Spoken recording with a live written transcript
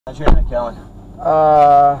How's your night going?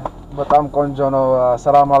 Batam konjono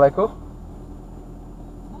assalamualaikum.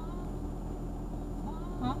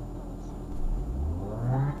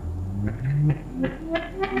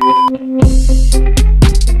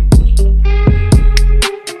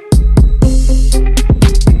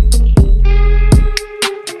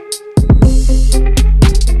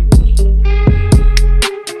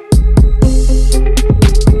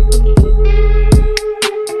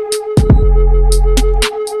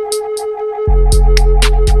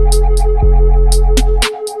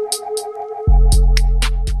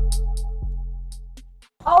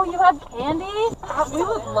 Oh, you have candy? We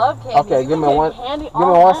would love candy. Okay, give me one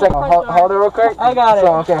second. Hold it real quick. I got it.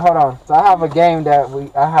 So, okay, hold on. So I have a game that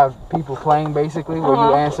I have people playing basically where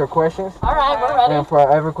you answer questions. All right, we're ready. And for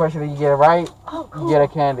every question that you get right, you get a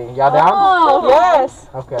candy. Y'all down? Oh, yes.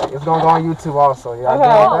 Okay, it's gonna go on YouTube also. Y'all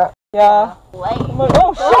down with that? Yeah.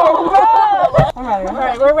 Oh, shit. I'm ready. All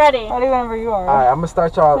right, we're ready. Ready whenever you are. All right, I'm gonna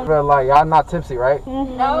start y'all real light. Y'all not tipsy, right? No,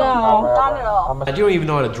 not at all. I don't even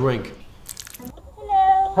know how to drink.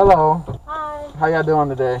 Hello. Hi. How y'all doing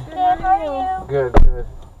today? Good, how are you? Good, good.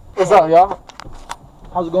 What's up, y'all?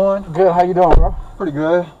 How's it going? Good. How you doing, bro? Pretty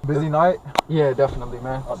good. Busy night? Yeah, definitely,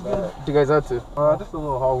 man. What you guys up to? Just a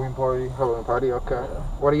little Halloween party. Halloween party, okay. Yeah.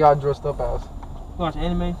 What are y'all dressed up as? You watch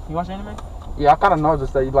anime? You watch anime? Yeah, I kind of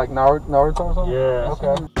noticed that you like Naruto or something? Yeah.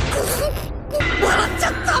 Okay.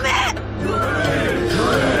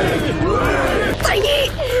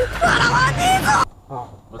 Oh,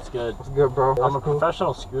 What's good? what's good, bro? I'm a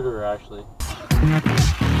professional scooterer, actually.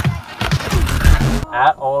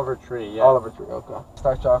 At Oliver Tree, yeah. Oliver Tree, okay.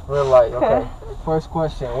 Start you off real light, okay. First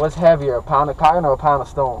question, what's heavier, a pound of cotton or a pound of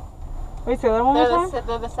stone? Wait, say that one more time?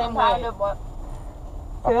 They're the same weight. Of what?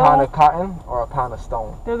 A pound of cotton or a pound of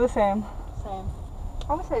stone? They're the same. Same.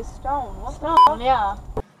 I would say stone. What's Stone? Yeah.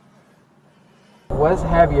 What's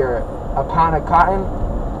heavier, a pound of cotton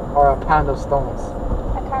or a pound of stones?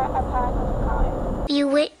 A pound of cotton. You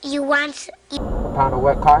want A pound of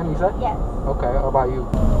wet cotton, you said? Yes. Okay, how about you?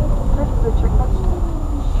 This is a trick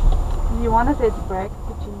question. You want to say it's brick?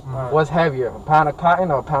 What's heavier, a pound of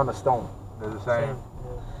cotton or a pound of stone? They're the same.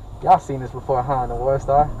 Y'all seen this before, huh, in the War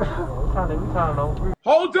Star? We kind of know.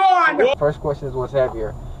 Hold on! First question is what's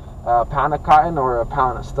heavier, a pound of cotton or a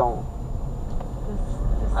pound of stone?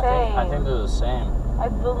 I think they're the same. I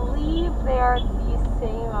believe they are the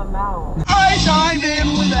same amount. I chimed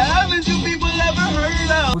in with the haven't you people ever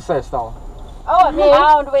heard of? Who said stone? Oh, a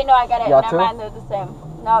pound. Wait, no, I got it. Y'all Never too? mind, they're the same.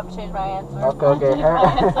 No, I've changed my answer. Okay. I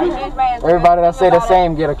changed my answer. Everybody that say the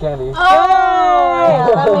same get a candy. Oh, yeah,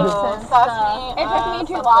 that makes sense. It took me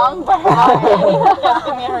too long, but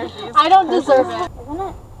I don't deserve it. Isn't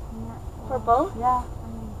it? For both? Yeah.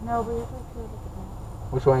 No, but it's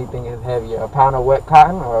Which one do you think is heavier, a pound of wet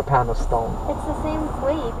cotton or a pound of stone? It's the same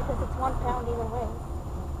weight because it's 1 pound either way.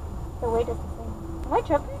 The weight is the same. Am I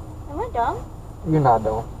tripping? Am I dumb? You're not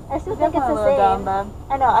though. I still think it's the same.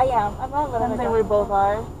 I know, I am. I'm a little I bit think dumb. we both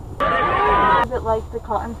are. Is it like the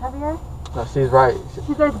cotton's heavier? No, she's right.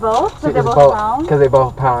 You guys both? Because they're It's both pounds? Because they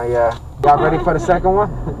both pound, yeah. Y'all ready for the second one?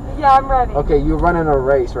 Yeah, I'm ready. Okay, you're running a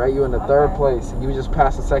race, right? You're in the third place. You just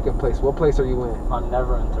passed the second place. What place are you in? I'm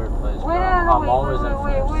never in third place, bro. Wait, I'm always in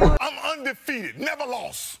first. I'm undefeated, never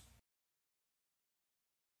lost.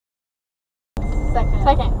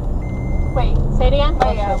 Second. Wait, say it again?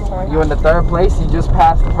 Oh, yeah. Sorry. You're in the third place. You just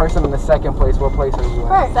passed the person in the second place. What place are you in?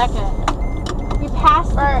 First. Second. You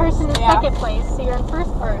passed the person in second place, so you're in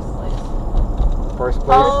first place. First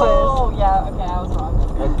place? Oh, yeah. Okay, I was wrong.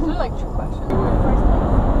 These are like trick questions. First place.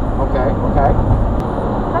 Okay.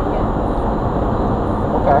 Second.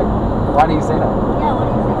 Okay. Why do you say that? Yeah, what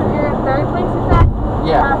do you Because you're in third place, you said?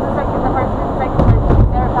 Yeah. Pass the person in second place. You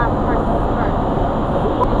never pass the person in first.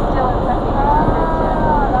 You're still in second.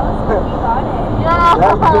 Oh, that was good. You got it. Yeah.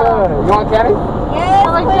 That's good. You want candy? Yes,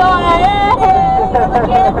 Oh my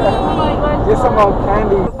please. Get some more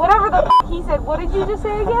candy. Whatever the he said. What did you just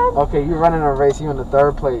say again? Okay, you're running a race. You're in the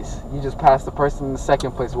third place. You just passed the person in the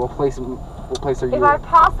second place. What place are you If I in?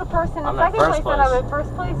 pass the person in I'm in second first place, then I'm place. in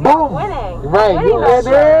first place. Boom. You're winning. Right, you Winning did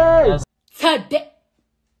it. Yes,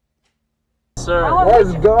 sir.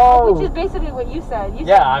 Let's go. Which is basically what you said. You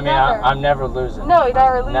Yeah, said I mean, never. I'm never losing. No, you're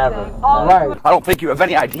never losing. Never. Always Right. I don't think you have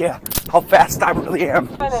any idea how fast I really am.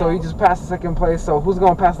 winning. So you just passed the second place. So who's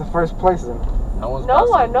gonna pass the first place then? No one's No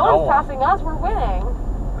passing. one's passing us. We're winning.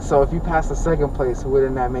 So if you pass the second place,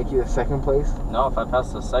 wouldn't that make you the second place? No, if I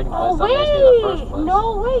pass the second place, Oh that makes me the first wait! place.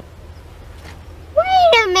 No wait.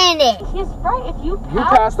 Wait a minute. He's right. If you You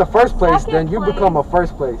pass the first place, then you second become a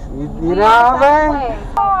first place. You know what I'm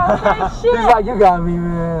saying? He's like, you got me,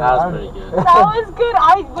 man. That was pretty good. That was good.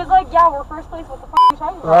 I was like, yeah, we're first place. What the f*** are you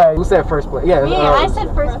talking about? Right, who said first place? Yeah, Me, I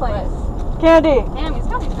said first place. Candy. Damn, he's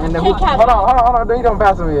got And then Kit Kat. hold on, you don't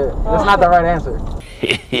pass me yet. That's not the right answer.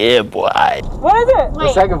 Yeah, boy. What is it? The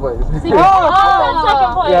Wait. second place. Secret. Oh,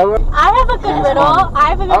 second place. Yeah, I have a good riddle. I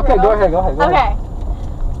have a good okay, riddle. go ahead. Okay.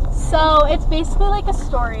 So it's basically like a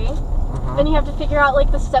story. Then you have to figure out like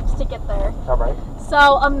the steps to get there. All right. So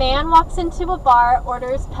a man walks into a bar,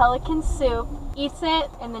 orders pelican soup, eats it,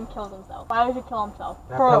 and then kills himself. Why would he kill himself?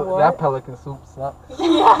 That pelican soup sucks.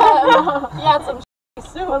 Yeah, it's some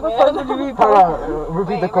soup. What the fuck did you eat? Hold on,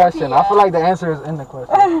 repeat the question. I feel like the answer is in the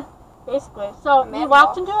question. Basically. So he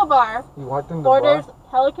walked into a bar, You walked in the orders bar.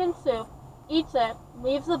 pelican soup, eats it,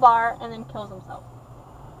 leaves the bar, and then kills himself.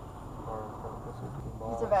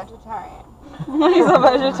 He's a vegetarian. He's a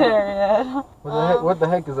vegetarian. What the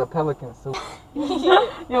heck is a pelican soup?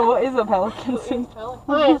 Yo, what is a pelican soup?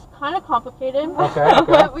 Okay, it's kind of complicated. Okay.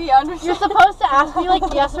 But we understand. You're supposed to ask me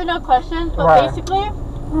like yes or no questions, but Right. basically,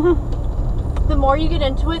 the more you get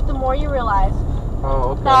into it, the more you realize Oh,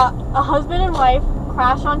 okay. that a husband and wife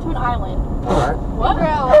crash onto an island. All right. What?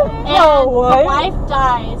 And what? the wife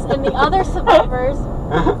dies, and the other survivors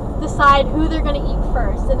decide who they're gonna eat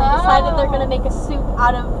first, and they decide that they're gonna make a soup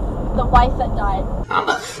out of the wife that died. I'm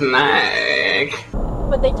a snack.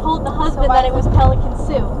 But they told the husband that it was pelican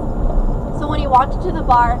soup. So when he walked into the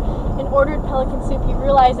bar and ordered pelican soup, he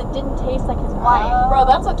realized it didn't taste like his wife. Bro,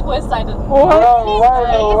 that's a twist I didn't know.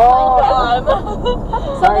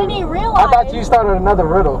 So then he realized. I thought you started another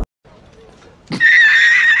riddle.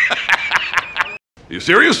 You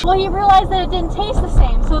serious? Well, he realized that it didn't taste the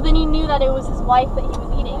same, so then he knew that it was his wife that he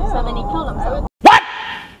was eating, so then he killed himself.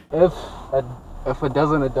 If a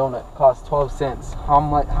dozen of donut costs 12 cents, how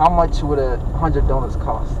much would 100 donuts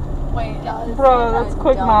cost? Wait, Bro, that's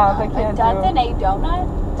quick math. I can't do dozen it. a donut?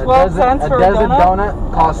 12 cents for a dozen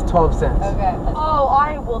donut? costs 12 cents. Okay. Oh,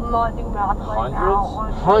 I will not do math right now.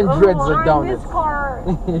 Hundreds of I'm donuts. this car.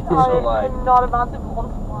 So like, I'm not about to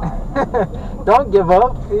multiply. Don't give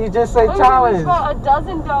up. You just say challenge. A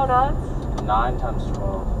dozen donuts. 9 times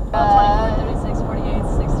 12. 36, 48,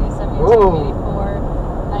 60, 72, Ooh. 84,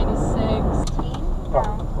 96. Oh,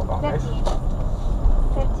 hold on, guys. 15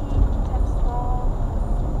 times 12.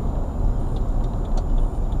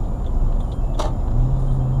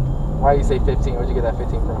 Why you say 15? Where'd you get that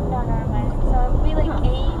 15 from? No, never mind. So it would be like 8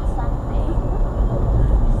 something.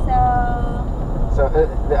 So So,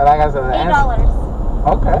 like I said, the answer. $8.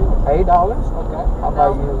 Okay, $8. Okay. How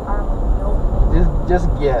about you? Just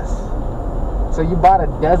guess. So you bought a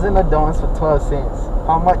dozen of donuts for 12 cents.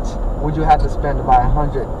 How much would you have to spend to buy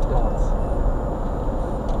 100 donuts?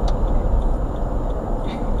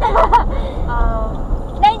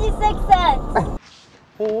 96 cents.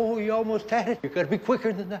 Oh, you almost had it. You gotta be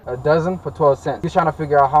quicker than that. A dozen for 12 cents. You're trying to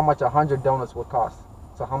figure out how much 100 donuts would cost.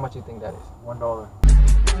 So how much you think that is? $1.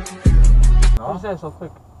 Why you say it so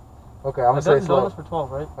quick? Okay, I'm gonna say slow. donuts for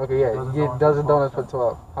 12, right? Okay, yeah, Dozen you get donuts dozen for donuts 12 for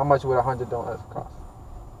 12. How much would 100 donuts cost?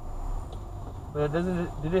 But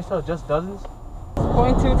did they sell just dozens?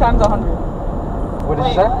 0.2 times 100. What did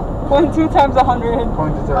you say? 0.2 times 100.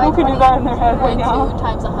 Who can do that in their head right now? 2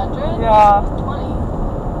 times 100? Yeah. 20.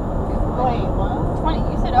 Wait, what? 20.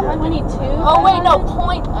 You said 22. Oh, wait, no,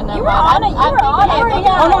 point. Oh, never You were on it. You were on it.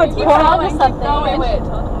 Oh, no, it's You point. were on to something. No, wait.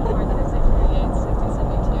 12, 24, 36, 48, 60,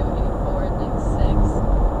 72, 84, 96,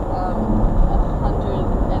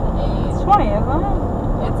 108. It's 20, isn't it?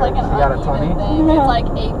 It's like an You got a uneven 20? thing. It's like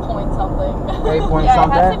 8 point something. 8 point Yeah,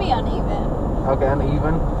 something? it has to be uneven. Okay,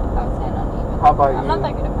 uneven. I would say an uneven. How about I'm you? not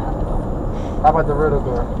that good at math though. How about the riddle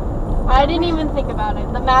girl? I didn't even think about it.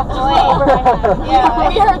 The math was over my head. Yeah,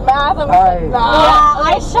 we heard math and we Aye. said nah. Yeah,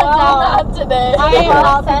 I shut down. Not today. I am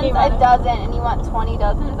not thinking about it. dozen and you want 20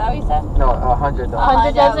 dozen? Is that what you said? No, 100 dollars.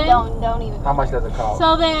 100 dozen? Don't even. How much does it cost?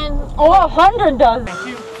 So then, Oh, 100 does.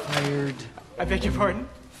 Fired. I beg your pardon?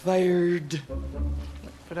 Fired.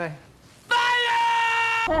 But I...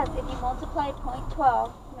 because if you multiply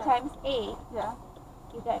 0.12 times 8, Yeah.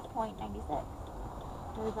 you get 0.96.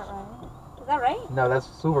 Is that right? Is that right? No, that's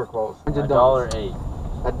super close. $100. $1.08.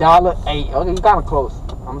 $1.08. Okay, you kind of close.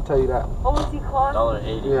 I'm gonna tell you that. Oh, was he close?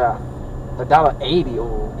 $1.80. Yeah. $1.80. Oh.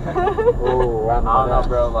 Oh, I I don't know know, that.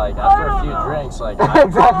 bro. Like after a few drinks, like I,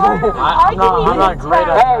 Exactly. I'm not great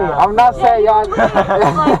at Hey, math. I'm not saying y'all. Like,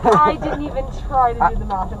 I didn't even try to do the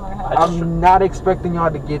math in my head. I'm not expecting y'all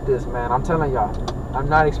to get this, man. I'm telling y'all. I'm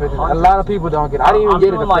not expecting. A lot of people don't get it. I didn't even get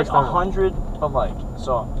it the doing like first time. 100, but like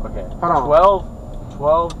so. Okay. Hold on.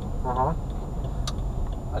 12. Uh huh.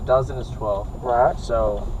 A dozen is 12. Right.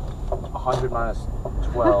 So 100 minus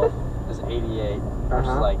 12 is 88, which is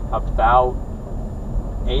Uh-huh. like about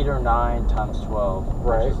 8 or 9 times 12,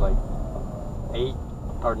 Right. which is like 8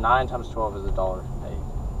 or 9 times 12 is $1.08.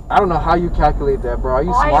 I don't know how you calculate that, bro. Are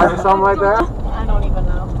you smart or something like that? I don't even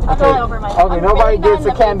know. I'm Okay, all over my okay, nobody gets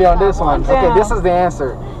a candy on this one. Okay, Yeah. this is the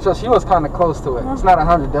answer. So she was kind of close to it. It's not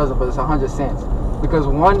 100 dozen, but it's 100 cents. Because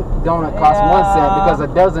one donut costs 1 cent, because a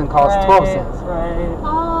dozen costs 12 cents. Right.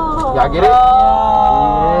 Oh. Y'all get it?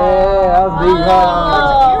 Yeah, that was big,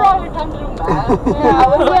 huh? You're on your time to do math.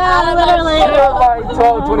 Yeah, literally. It was like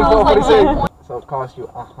 12, 24, 46. So it cost you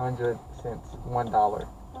 100 cents, $1.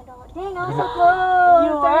 Dang, I was so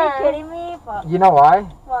close. Are you kidding me? You know why?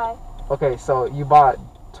 Why? Okay, so you bought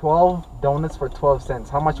 12 donuts for 12 cents.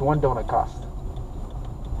 How much one donut cost?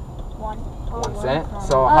 1 cent.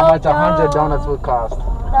 So how much 100 donuts would cost?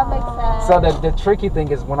 That makes sense. So the tricky thing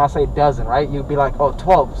is when I say dozen, right? You'd be like, oh,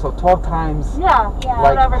 12. So 12 times Yeah.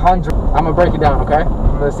 like 100. I'm gonna break it down, okay?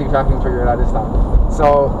 Let's see if I can figure it out this time.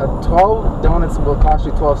 So 12 donuts will cost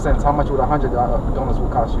you 12 cents. How much would 100 donuts will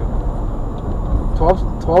cost you? 12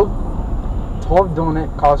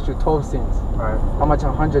 donut cost you 12 cents. Right. How much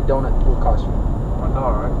 100 donut will cost you? $1,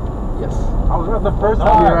 right? Yes. I was right the first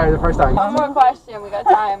time. You're right the first time. One more question. We got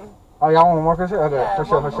time. Oh, y'all want one more question? Okay, Yeah, for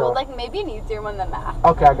sure, well, for sure. like maybe an easier one than math.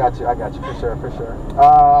 Okay, I got you, for sure.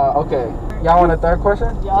 Okay. Y'all want a third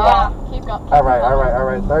question? Yeah. Keep going. All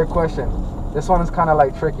right. Third question. This one is kind of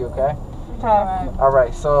like tricky, okay? Okay. All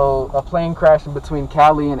right, so a plane crashing between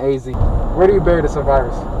Cali and AZ. Where do you bury the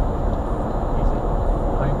survivors?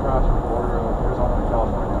 Plane crash on the border of Arizona and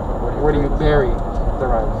California. Where do you bury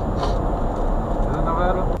survivors? Is it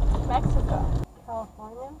Nevada? Mexico.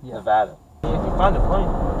 California? Nevada. If you find the plane.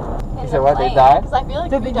 You said what? They died? Because I feel like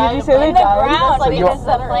Did if you died say they in the died? ground, So because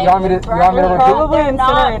the plane you want me to is burned. repeat? Probably They're not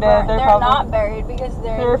incinerated. burned. They're They're probably not buried because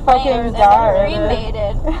They're flames fucking and died. they're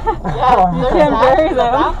cremated. You can't bury At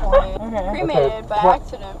them. that point. Okay. Cremated by What?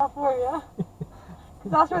 accident. California.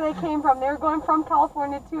 That's where they came from. They were going from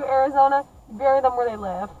California to Arizona. Bury them where they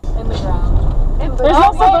live. In the ground. There's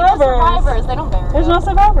no survivors. They don't bury There's them. no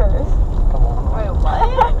survivors. Wait,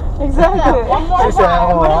 what? Exactly. One more She said,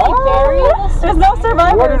 time. oh, Where do they bury the There's no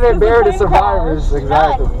survivors. Where do they 'cause bury the plane survivors? crashed.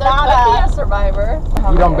 Exactly. Not a survivor.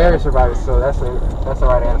 You don't bury survivors, so that's the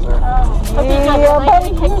right answer.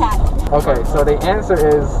 Okay, so the answer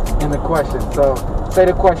is in the question. So say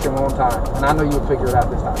the question one time, and I know you'll figure it out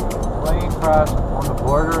this time. Plane crash on the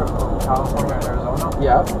border of California and Arizona.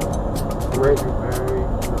 Yeah. Where do you bury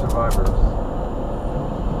the survivors?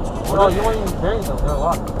 No, you won't even bury them. They're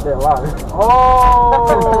alive. They're alive.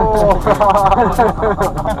 Oh!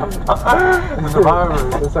 The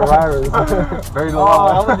survivors. The survivors. Buried Oh, I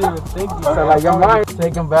alive. wasn't even thinking. So like your mind,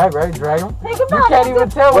 take them back, right? Drag them. Take them You back. can't even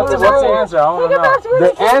tell What's what the answer? I want to know. That's where The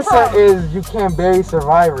they came answer from. is you can't bury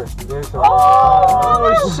survivors. Bury survivors.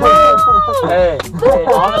 Oh, shit. Hey,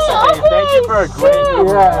 honestly, hey, thank you for a great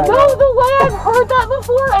Yeah. No, the way I've heard that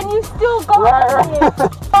before, and you still got Right. it.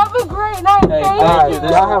 Have a great night. Hey, Thank thank Alright, you.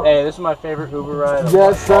 y'all have- This is my favorite Uber ride. of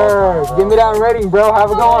Yes, all sir. time, Give me that rating, bro.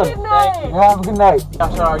 Have a good one. Good night. Yeah, have a good night. Y'all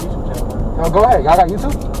shout out our YouTube channel. Yo, go ahead. Y'all got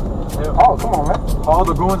YouTube? Yeah. Oh, come on, man. All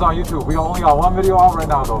the goons on YouTube. We only got one video out right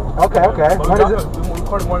now, though. Okay. But What is it? we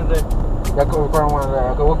recorded one today. Y'all go record one of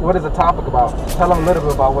that. Okay, what is the topic about? Tell them a little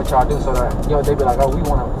bit about what y'all do so that they be like, oh, we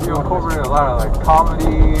want We to. incorporated a lot of like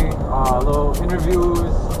comedy, little interviews,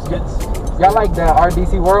 skits. Y'all like the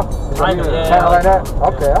RDC World? Is that Kinda, your yeah, channel I like like that?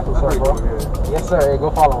 Okay, that's what's up, Pretty bro. cool, yeah. Yes, sir. Hey, go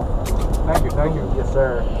follow him. Thank you. Yes,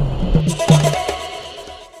 sir.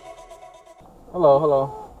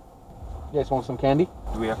 Hello. You guys want some candy?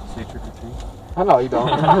 Do we have to say trick or treat? I know you don't.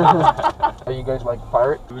 Are you guys like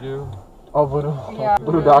pirate? Voodoo. Oh, voodoo. Yeah.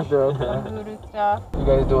 Voodoo doctor. Okay. Voodoo stuff. You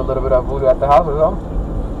guys do a little bit of voodoo at the house or something?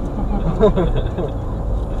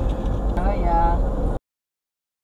 Oh yeah.